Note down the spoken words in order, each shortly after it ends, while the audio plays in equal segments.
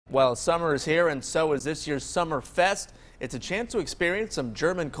Well, summer is here, and so is this year's Sommerfest. It's a chance to experience some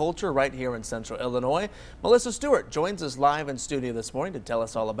German culture right here in Central Illinois. Melissa Stewart joins us live in studio this morning to tell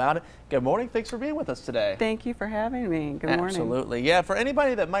us all about it. Good morning. Thanks for being with us today. Thank you for having me. Good morning. Absolutely. Yeah, for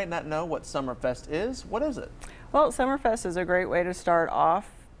anybody that might not know what Sommerfest is, what is it? Well, Sommerfest is a great way to start off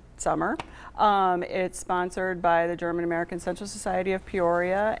summer. It's sponsored by the German American Central Society of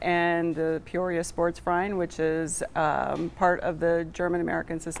Peoria and the Peoria Sportsverein, which is part of the German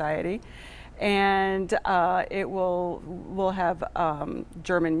American Society. And it will have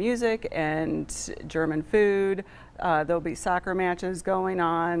German music and German food. There'll be soccer matches going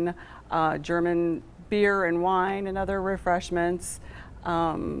on, German beer and wine and other refreshments.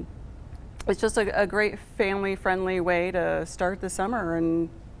 It's just a great family-friendly way to start the summer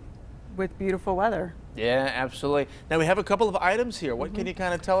and with beautiful weather. Yeah, absolutely. Now we have a couple of items here. What can you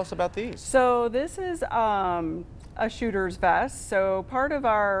kind of tell us about these? So this is a shooter's vest. So part of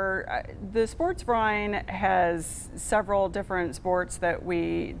the Sportsverein has several different sports that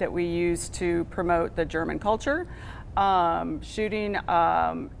we use to promote the German culture. Shooting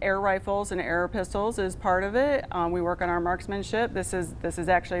air rifles and air pistols is part of it. We work on our marksmanship. This is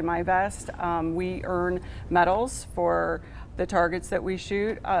actually my vest. We earn medals for the targets that we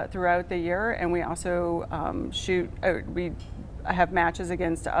shoot throughout the year, and we also we have matches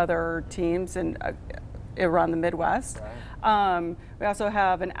against other teams around the Midwest. Right. We also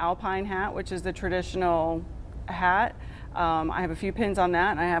have an alpine hat, which is the traditional hat. I have a few pins on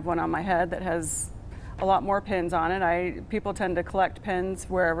that, and I have one on my head that has a lot more pins on it. People tend to collect pins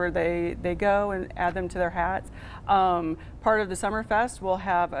wherever they go and add them to their hats. Part of the Sommerfest will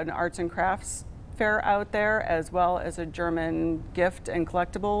have an arts and crafts fair out there, as well as a German gift and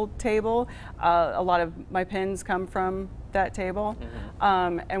collectible table. A lot of my pins come from that table.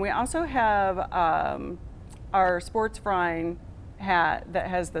 And we also have our Sportsverein hat that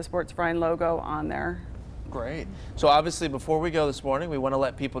has the Sportsverein logo on there. Great. So obviously before we go this morning, we want to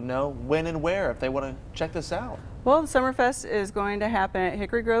let people know when and where if they want to check this out. Well, the Sommerfest is going to happen at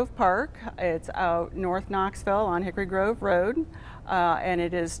Hickory Grove Park. It's out North Knoxville on Hickory Grove Road. And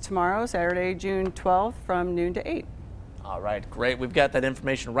it is tomorrow, Saturday, June 12th from noon to 8. All right, great. We've got that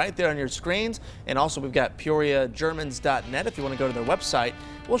information right there on your screens. And also we've got PeoriaGermans.net if you want to go to their website.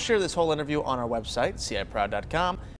 We'll share this whole interview on our website, ciproud.com.